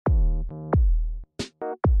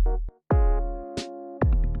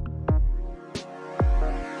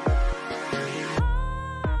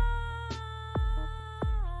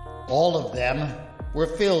All of them were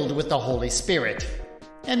filled with the Holy Spirit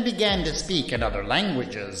and began to speak in other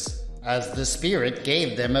languages, as the Spirit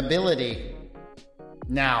gave them ability.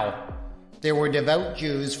 Now, there were devout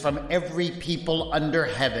Jews from every people under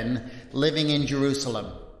heaven living in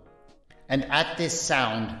Jerusalem. And at this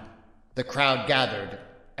sound, the crowd gathered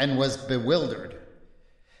and was bewildered,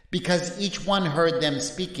 because each one heard them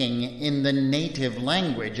speaking in the native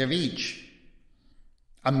language of each.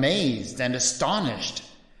 Amazed and astonished,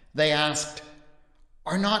 they asked,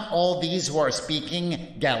 "Are not all these who are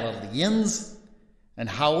speaking Galileans? And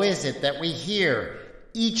how is it that we hear,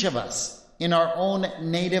 each of us, in our own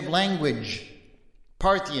native language?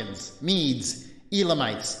 Parthians, Medes,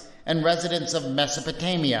 Elamites, and residents of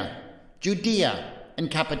Mesopotamia, Judea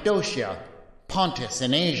and Cappadocia, Pontus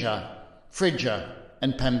and Asia, Phrygia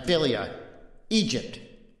and Pamphylia, Egypt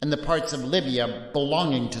and the parts of Libya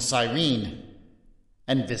belonging to Cyrene,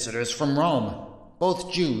 and visitors from Rome,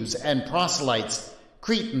 both Jews and proselytes,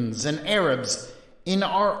 Cretans and Arabs. In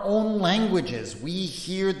our own languages we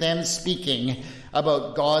hear them speaking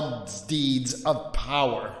about God's deeds of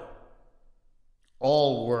power."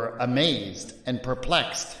 All were amazed and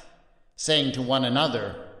perplexed, saying to one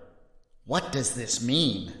another, "What does this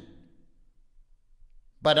mean?"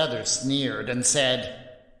 But others sneered and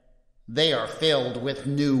said, "They are filled with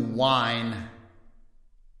new wine."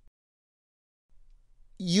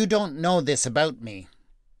 You don't know this about me,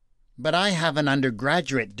 but I have an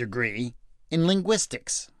undergraduate degree in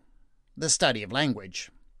linguistics, the study of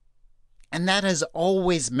language. And that has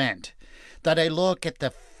always meant that I look at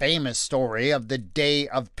the famous story of the day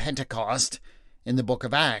of Pentecost in the book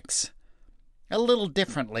of Acts a little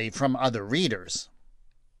differently from other readers.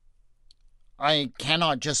 I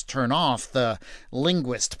cannot just turn off the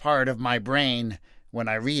linguist part of my brain when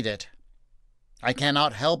I read it. I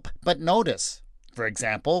cannot help but notice, for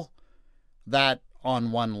example, that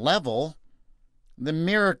on one level, the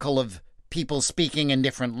miracle of people speaking in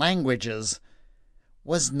different languages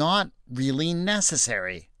was not really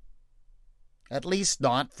necessary, at least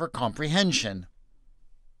not for comprehension.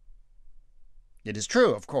 It is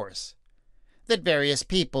true, of course, that various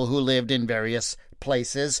people who lived in various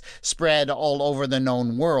places spread all over the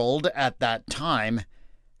known world at that time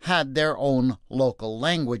had their own local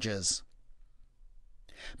languages.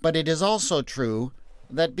 But it is also true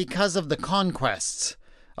that because of the conquests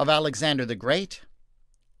of Alexander the Great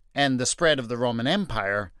and the spread of the Roman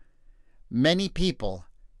Empire, many people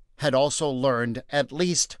had also learned at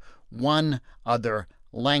least one other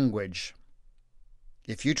language.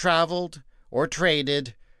 If you traveled or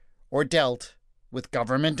traded or dealt with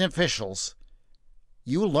government officials,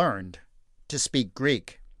 you learned to speak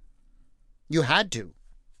Greek. You had to,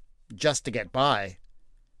 just to get by.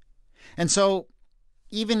 And so,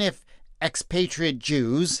 even if expatriate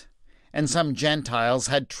Jews and some Gentiles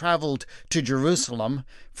had traveled to Jerusalem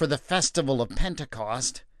for the festival of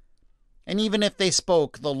Pentecost, and even if they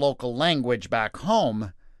spoke the local language back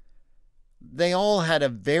home, they all had a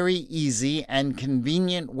very easy and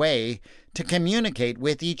convenient way to communicate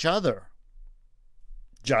with each other.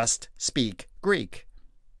 Just speak Greek.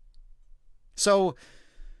 So,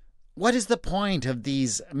 what is the point of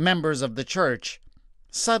these members of the church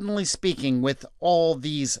suddenly speaking with all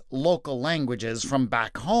these local languages from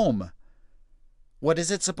back home? What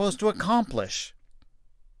is it supposed to accomplish?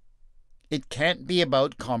 It can't be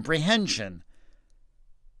about comprehension.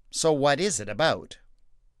 So what is it about?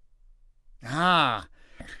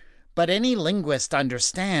 But any linguist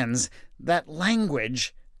understands that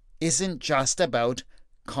language isn't just about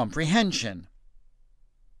comprehension.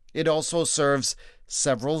 It also serves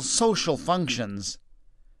several social functions.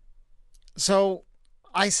 So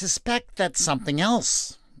I suspect that something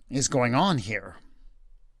else is going on here.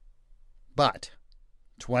 But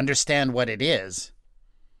to understand what it is,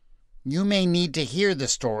 you may need to hear the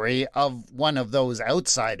story of one of those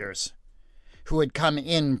outsiders who had come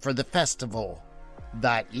in for the festival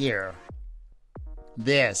that year.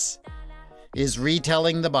 This is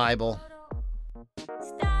Retelling the Bible.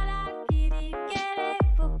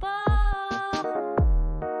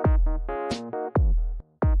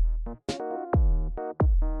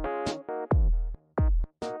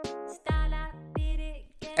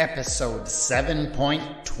 Episode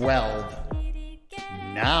 7.12.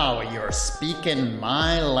 Now you're speaking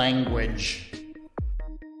my language.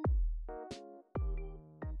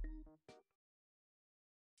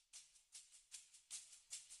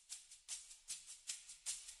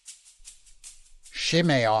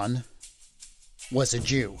 Shimeon was a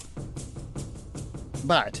Jew.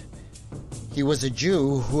 But he was a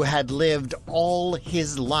Jew who had lived all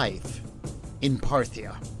his life in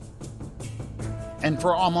Parthia. And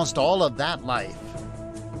for almost all of that life,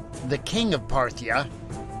 The king of Parthia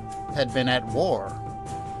had been at war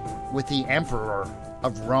with the emperor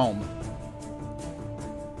of Rome.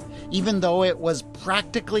 Even though it was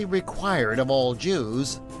practically required of all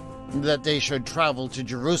Jews that they should travel to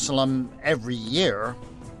Jerusalem every year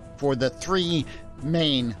for the 3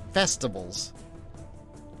 main festivals,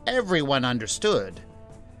 everyone understood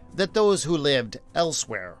that those who lived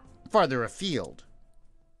elsewhere, farther afield,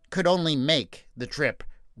 could only make the trip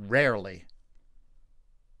rarely.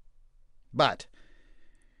 But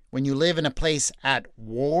when you live in a place at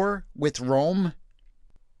war with Rome,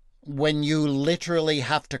 when you literally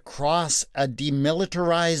have to cross a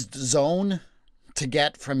demilitarized zone to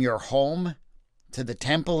get from your home to the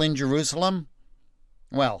temple in Jerusalem,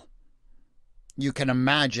 well, you can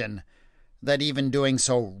imagine that even doing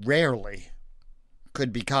so rarely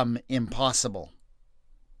could become impossible.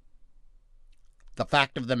 The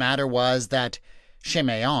fact of the matter was that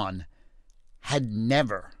Shimeon had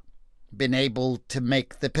never been able to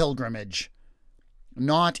make the pilgrimage,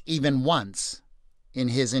 not even once in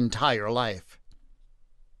his entire life.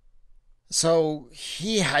 So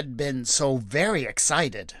he had been so very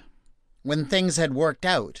excited when things had worked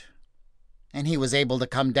out and he was able to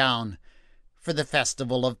come down for the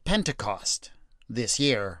festival of Pentecost this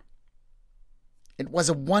year. It was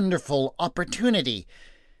a wonderful opportunity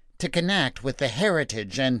to connect with the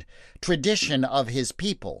heritage and tradition of his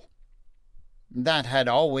people that had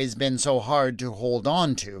always been so hard to hold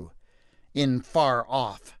on to in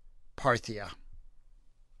far-off Parthia.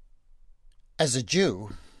 As a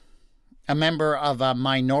Jew, a member of a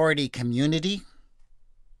minority community,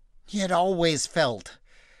 he had always felt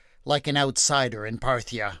like an outsider in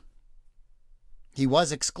Parthia. He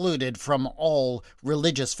was excluded from all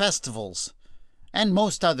religious festivals and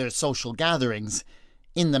most other social gatherings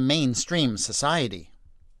in the mainstream society.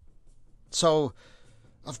 So,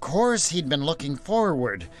 of course, he'd been looking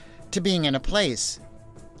forward to being in a place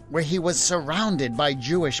where he was surrounded by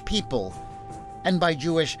Jewish people and by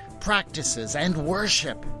Jewish practices and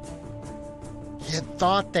worship. He had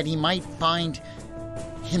thought that he might find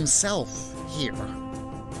himself here.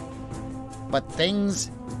 But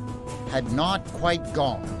things had not quite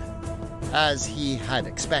gone as he had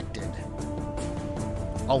expected.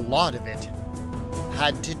 A lot of it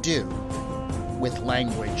had to do with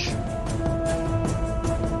language.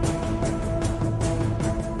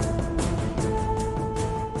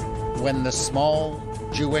 When the small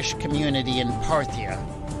Jewish community in Parthia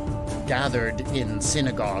gathered in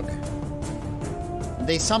synagogue,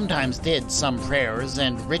 they sometimes did some prayers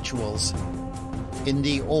and rituals in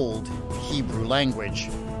the old Hebrew language.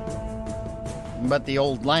 But the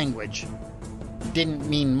old language didn't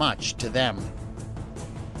mean much to them.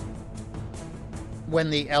 When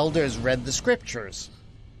the elders read the scriptures,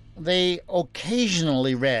 they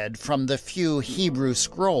occasionally read from the few Hebrew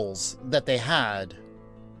scrolls that they had.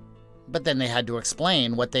 But then they had to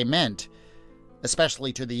explain what they meant,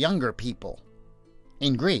 especially to the younger people,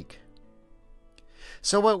 in Greek.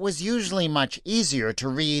 So it was usually much easier to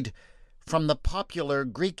read from the popular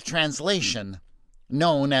Greek translation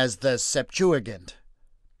known as the Septuagint.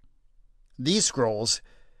 These scrolls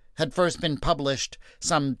had first been published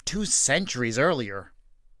some 2 centuries earlier,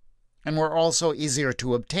 and were also easier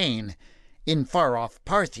to obtain in far-off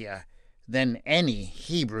Parthia than any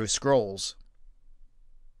Hebrew scrolls.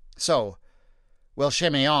 So, while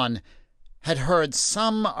Shimeon had heard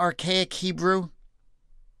some archaic Hebrew,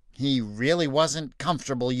 he really wasn't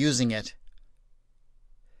comfortable using it.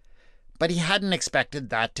 But he hadn't expected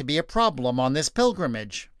that to be a problem on this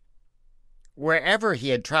pilgrimage. Wherever he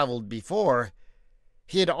had traveled before,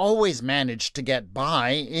 he had always managed to get by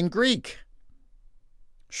in Greek.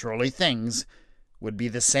 Surely things would be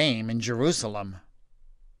the same in Jerusalem.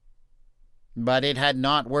 But it had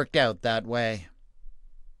not worked out that way.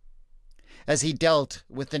 As he dealt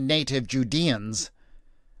with the native Judeans,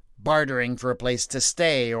 bartering for a place to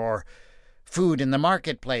stay or food in the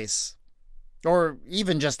marketplace, or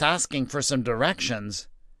even just asking for some directions,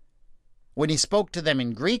 when he spoke to them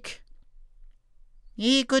in Greek,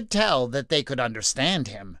 he could tell that they could understand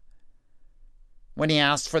him. When he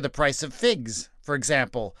asked for the price of figs, for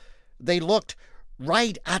example, they looked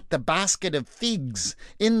right at the basket of figs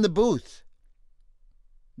in the booth.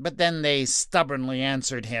 But then they stubbornly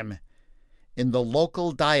answered him in the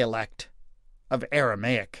local dialect of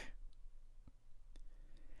Aramaic.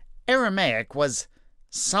 Aramaic was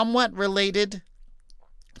somewhat related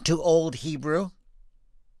to Old Hebrew,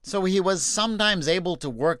 so he was sometimes able to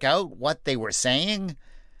work out what they were saying.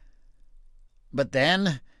 But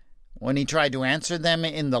then, when he tried to answer them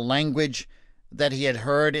in the language that he had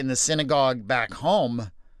heard in the synagogue back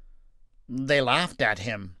home, they laughed at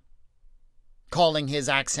him. calling his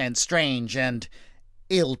accent strange and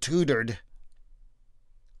ill-tutored.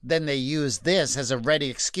 Then they used this as a ready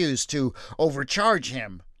excuse to overcharge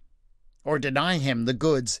him or deny him the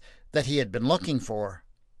goods that he had been looking for.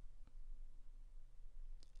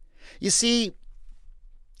 You see,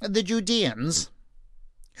 the Judeans,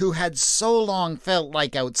 who had so long felt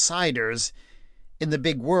like outsiders in the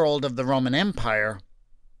big world of the Roman Empire,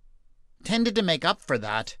 tended to make up for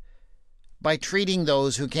that by treating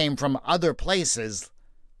those who came from other places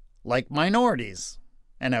like minorities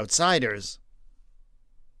and outsiders.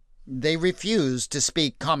 They refused to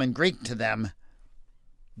speak common Greek to them.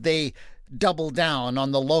 They doubled down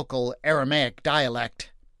on the local Aramaic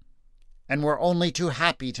dialect and were only too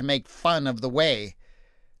happy to make fun of the way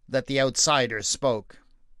that the outsiders spoke.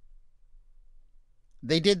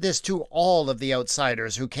 They did this to all of the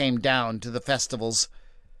outsiders who came down to the festivals,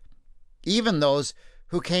 even those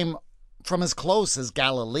who came from as close as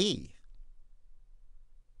Galilee.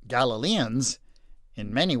 Galileans,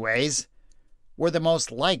 in many ways, were the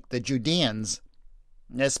most like the Judeans,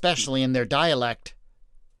 especially in their dialect.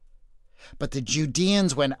 But the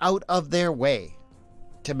Judeans went out of their way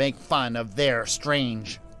to make fun of their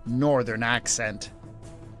strange northern accent.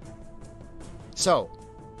 So,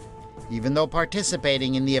 even though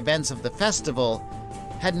participating in the events of the festival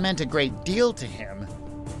had meant a great deal to him,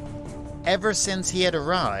 ever since he had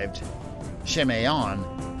arrived, Shimeon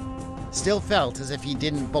still felt as if he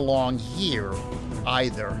didn't belong here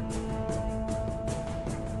either.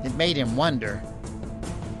 It made him wonder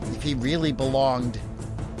if he really belonged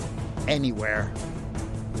anywhere.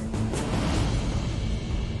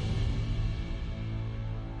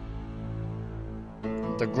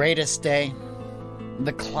 The greatest day,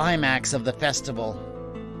 the climax of the festival,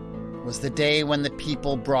 was the day when the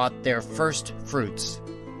people brought their first fruits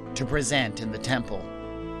to present in the temple.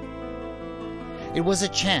 It was a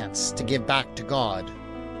chance to give back to God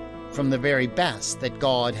from the very best that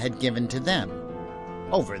God had given to them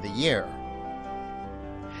over the year.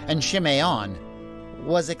 And Shimeon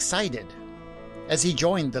was excited as he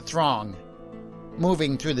joined the throng,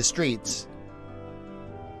 moving through the streets.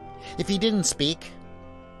 If he didn't speak,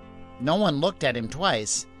 no one looked at him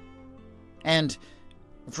twice, and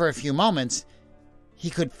for a few moments he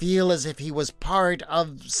could feel as if he was part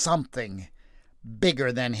of something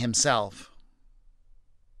bigger than himself.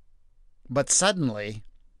 But suddenly,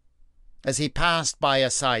 as he passed by a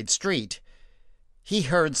side street, he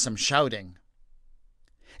heard some shouting.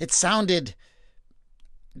 It sounded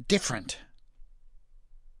different.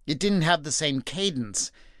 It didn't have the same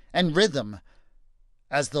cadence and rhythm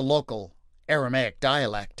as the local Aramaic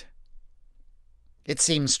dialect. It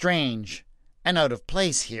seemed strange and out of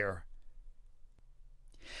place here.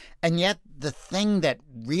 And yet the thing that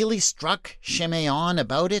really struck Shimeon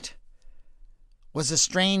about it was a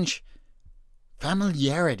strange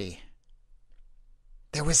familiarity.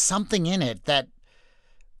 There was something in it that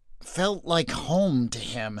felt like home to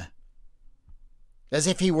him, as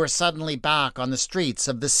if he were suddenly back on the streets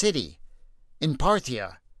of the city in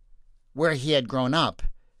Parthia, where he had grown up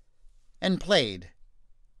and played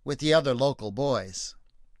with the other local boys.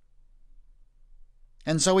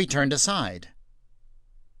 And so he turned aside,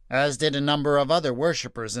 as did a number of other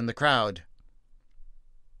worshippers in the crowd.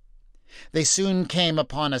 They soon came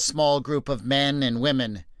upon a small group of men and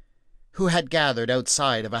women who had gathered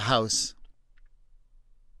outside of a house.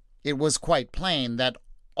 It was quite plain that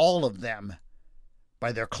all of them,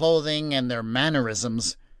 by their clothing and their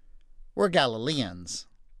mannerisms, were Galileans.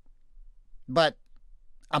 But,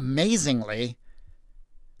 amazingly,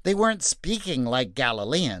 they weren't speaking like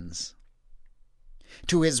Galileans.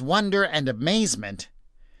 To his wonder and amazement,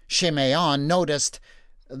 Shimeon noticed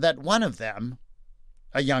that one of them,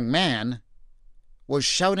 a young man, was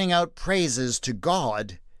shouting out praises to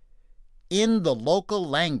God in the local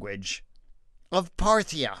language of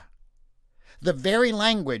Parthia, the very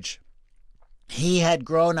language he had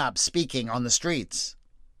grown up speaking on the streets.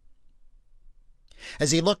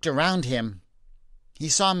 As he looked around him, he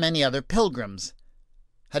saw many other pilgrims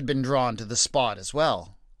had been drawn to the spot as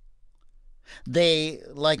well. They,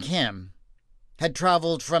 like him, had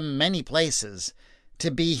traveled from many places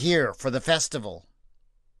to be here for the festival.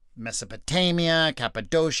 Mesopotamia,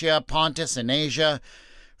 Cappadocia, Pontus and Asia,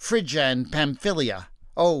 Phrygia and Pamphylia.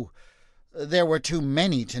 Oh, there were too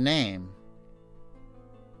many to name.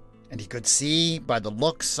 And he could see by the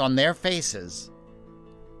looks on their faces,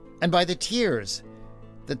 and by the tears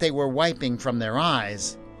that they were wiping from their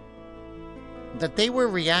eyes, that they were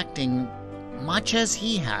reacting much as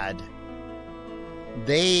he had.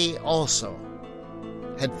 They also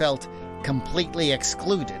had felt completely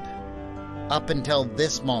excluded up until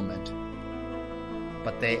this moment.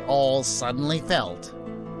 but they all suddenly felt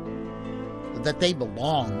that they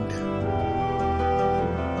belonged.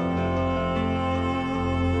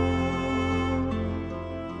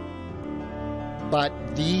 But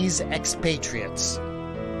these expatriates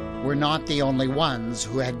were not the only ones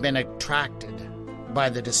who had been attracted by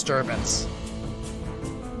the disturbance.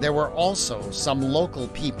 There were also some local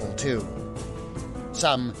people too,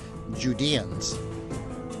 some Judeans,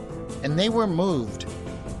 and they were moved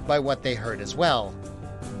by what they heard as well,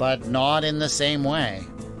 but not in the same way.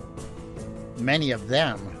 Many of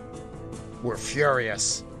them were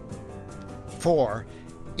furious, for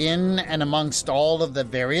in and amongst all of the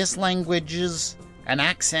various languages and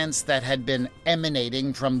accents that had been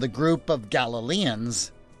emanating from the group of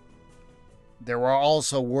Galileans, there were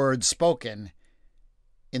also words spoken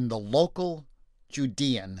in the local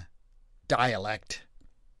Judean dialect.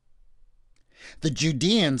 The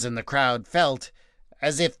Judeans in the crowd felt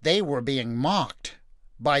as if they were being mocked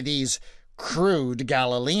by these crude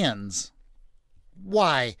Galileans.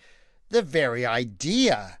 Why, the very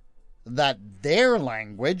idea that their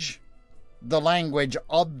language, the language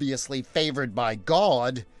obviously favored by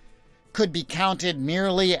God, could be counted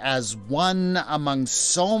merely as one among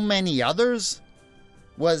so many others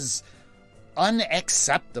was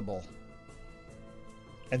unacceptable.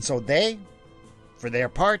 And so they, for their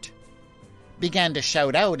part, began to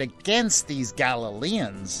shout out against these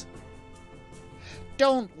Galileans.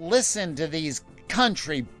 "Don't listen to these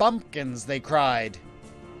country bumpkins," they cried.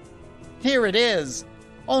 "Here it is,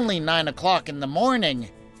 only 9 o'clock in the morning,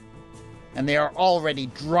 and they are already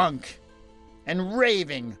drunk and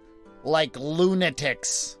raving like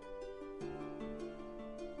lunatics."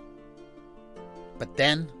 But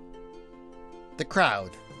then the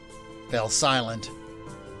crowd fell silent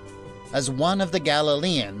as one of the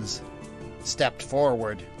Galileans stepped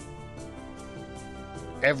forward.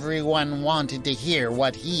 Everyone wanted to hear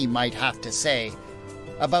what he might have to say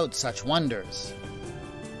about such wonders.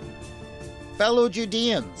 "Fellow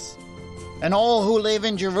Judeans, and all who live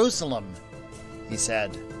in Jerusalem," he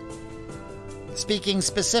said, speaking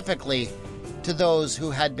specifically to those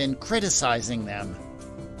who had been criticizing them.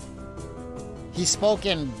 He spoke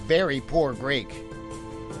in very poor Greek,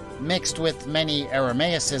 mixed with many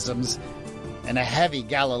Aramaicisms and a heavy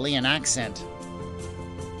Galilean accent.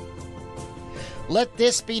 "Let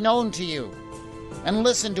this be known to you, and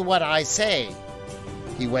listen to what I say,"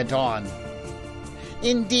 he went on.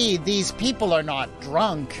 "Indeed, these people are not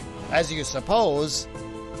drunk, as you suppose,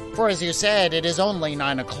 for as you said, it is only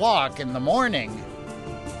 9 o'clock in the morning."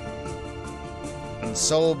 And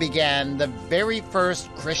so began the very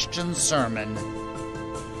first Christian sermon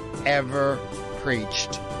ever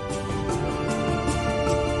preached.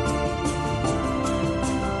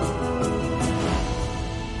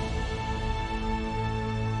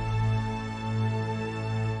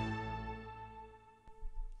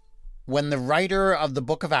 When the writer of the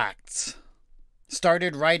book of Acts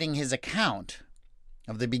started writing his account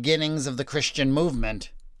of the beginnings of the Christian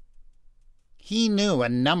movement, he knew a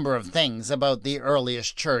number of things about the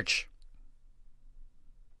earliest church.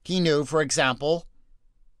 He knew, for example,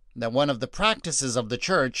 that one of the practices of the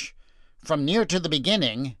church from near to the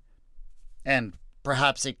beginning, and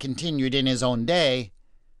perhaps it continued in his own day,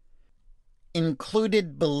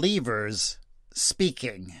 included believers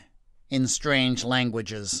speaking in strange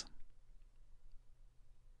languages.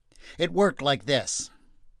 It worked like this.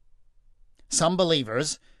 Some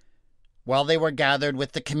believers, while they were gathered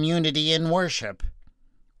with the community in worship,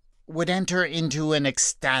 would enter into an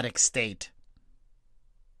ecstatic state.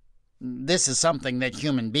 This is something that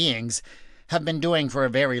human beings have been doing for a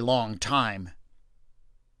very long time.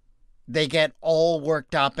 They get all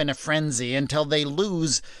worked up in a frenzy until they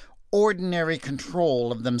lose ordinary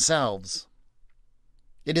control of themselves.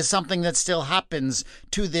 It is something that still happens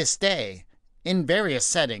to this day in various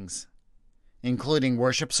settings, including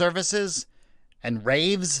worship services and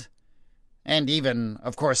raves, and even,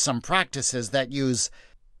 of course, some practices that use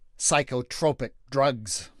psychotropic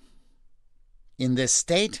drugs. In this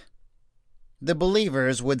state, the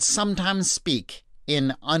believers would sometimes speak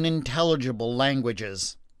in unintelligible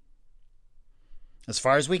languages. As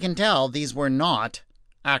far as we can tell, these were not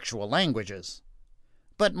actual languages,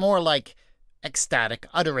 but more like ecstatic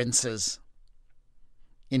utterances.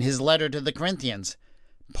 In his letter to the Corinthians,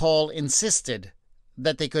 Paul insisted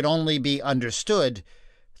that they could only be understood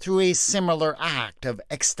through a similar act of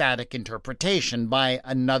ecstatic interpretation by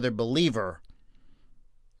another believer,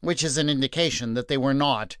 which is an indication that they were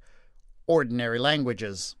not ordinary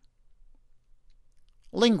languages.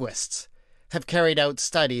 Linguists have carried out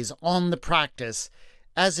studies on the practice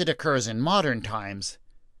as it occurs in modern times,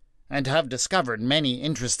 and have discovered many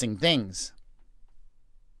interesting things.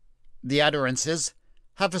 The utterances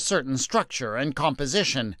have a certain structure and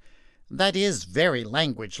composition that is very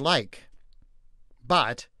language-like.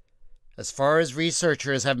 But, as far as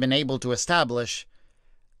researchers have been able to establish,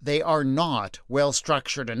 they are not well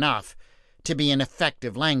structured enough to be an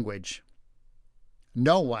effective language.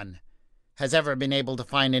 No one has ever been able to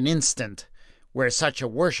find an instant where such a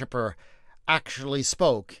worshipper actually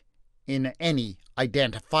spoke in any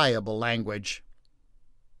identifiable language.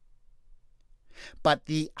 But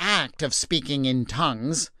the act of speaking in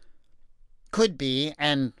tongues could be,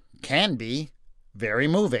 and can be, very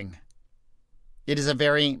moving. It is a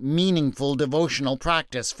very meaningful devotional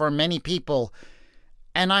practice for many people,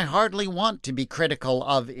 and I hardly want to be critical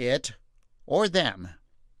of it or them.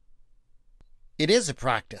 It is a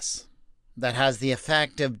practice that has the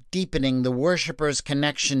effect of deepening the worshipper's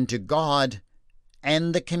connection to God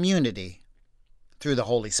and the community through the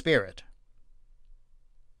Holy Spirit.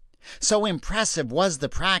 So impressive was the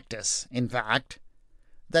practice, in fact,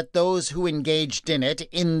 that those who engaged in it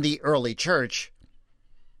in the early church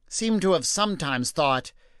seem to have sometimes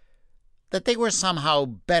thought that they were somehow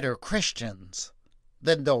better Christians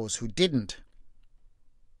than those who didn't.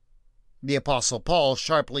 The Apostle Paul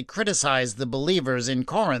sharply criticized the believers in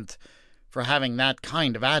Corinth for having that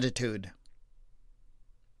kind of attitude.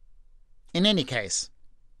 In any case,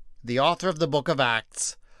 the author of the book of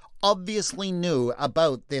Acts obviously knew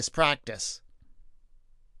about this practice.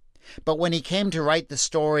 But when he came to write the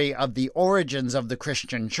story of the origins of the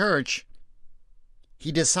Christian church,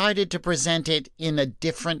 he decided to present it in a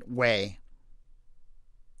different way.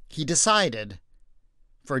 He decided,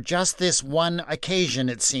 for just this one occasion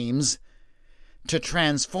it seems, to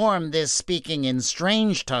transform this speaking in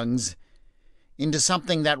strange tongues into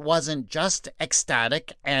something that wasn't just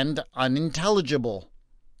ecstatic and unintelligible.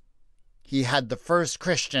 He had the first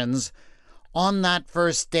Christians, on that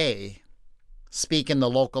first day, speak in the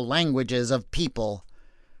local languages of people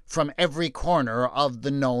from every corner of the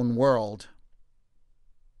known world.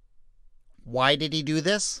 Why did he do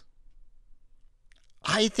this?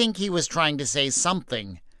 I think he was trying to say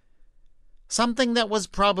something that was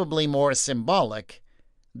probably more symbolic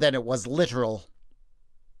than it was literal.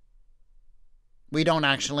 We don't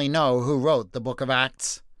actually know who wrote the book of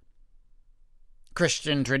Acts.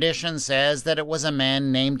 Christian tradition says that it was a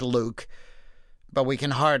man named Luke, but we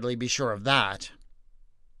can hardly be sure of that.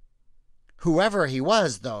 Whoever he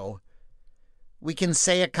was, though, we can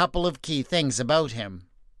say a couple of key things about him.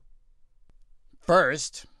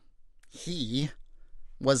 First, he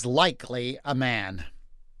was likely a man.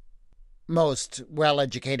 Most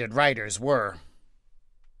well-educated writers were.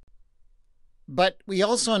 But we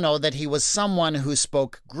also know that he was someone who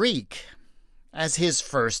spoke Greek as his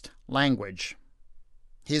first language.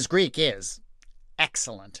 His Greek is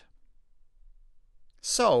excellent.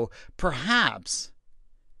 So, perhaps,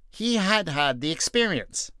 he had had the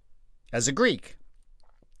experience, as a Greek,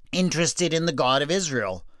 interested in the God of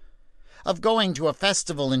Israel, of going to a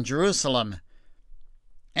festival in Jerusalem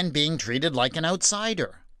and being treated like an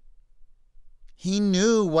outsider. He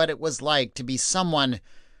knew what it was like to be someone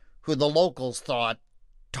who the locals thought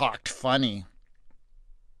talked funny.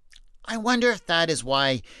 I wonder if that is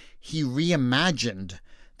why he reimagined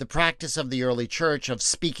the practice of the early church of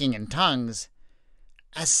speaking in tongues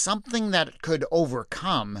as something that could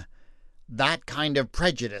overcome that kind of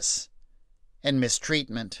prejudice and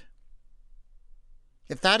mistreatment.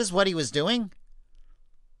 If that is what he was doing,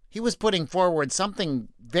 he was putting forward something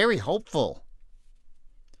very hopeful.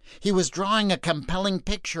 He was drawing a compelling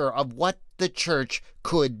picture of what the church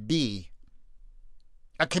could be.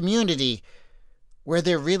 A community where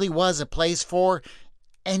there really was a place for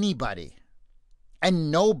anybody,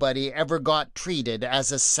 and nobody ever got treated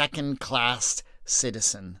as a second-class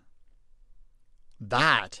citizen.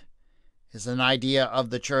 That is an idea of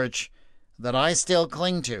the church that I still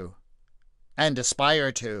cling to and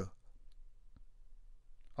aspire to.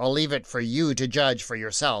 I'll leave it for you to judge for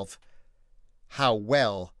yourself how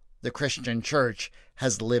well the Christian church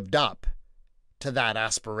has lived up to that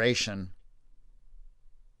aspiration.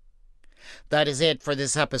 That is it for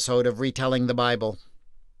this episode of Retelling the Bible.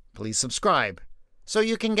 Please subscribe so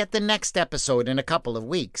you can get the next episode in a couple of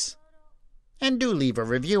weeks. And do leave a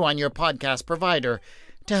review on your podcast provider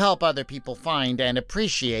to help other people find and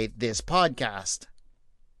appreciate this podcast.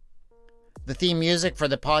 The theme music for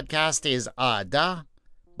the podcast is Da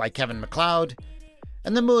by Kevin MacLeod,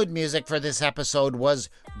 and the mood music for this episode was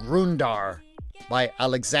Grundar by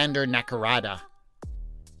Alexander Nakarada.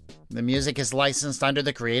 The music is licensed under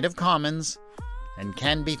the Creative Commons and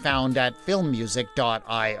can be found at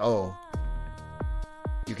filmmusic.io.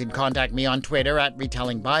 You can contact me on Twitter at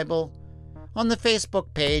Retelling Bible, on the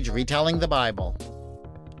Facebook page Retelling the Bible.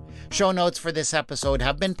 Show notes for this episode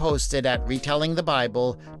have been posted at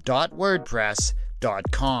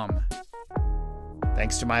retellingthebible.wordpress.com.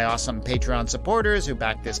 Thanks to my awesome Patreon supporters who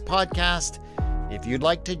back this podcast. If you'd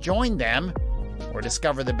like to join them or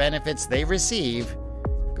discover the benefits they receive,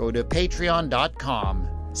 go to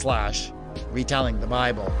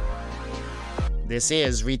patreon.com/retellingthebible. This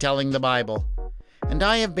is Retelling the Bible, and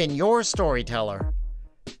I have been your storyteller,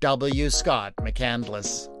 W. Scott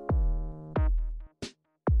McCandless.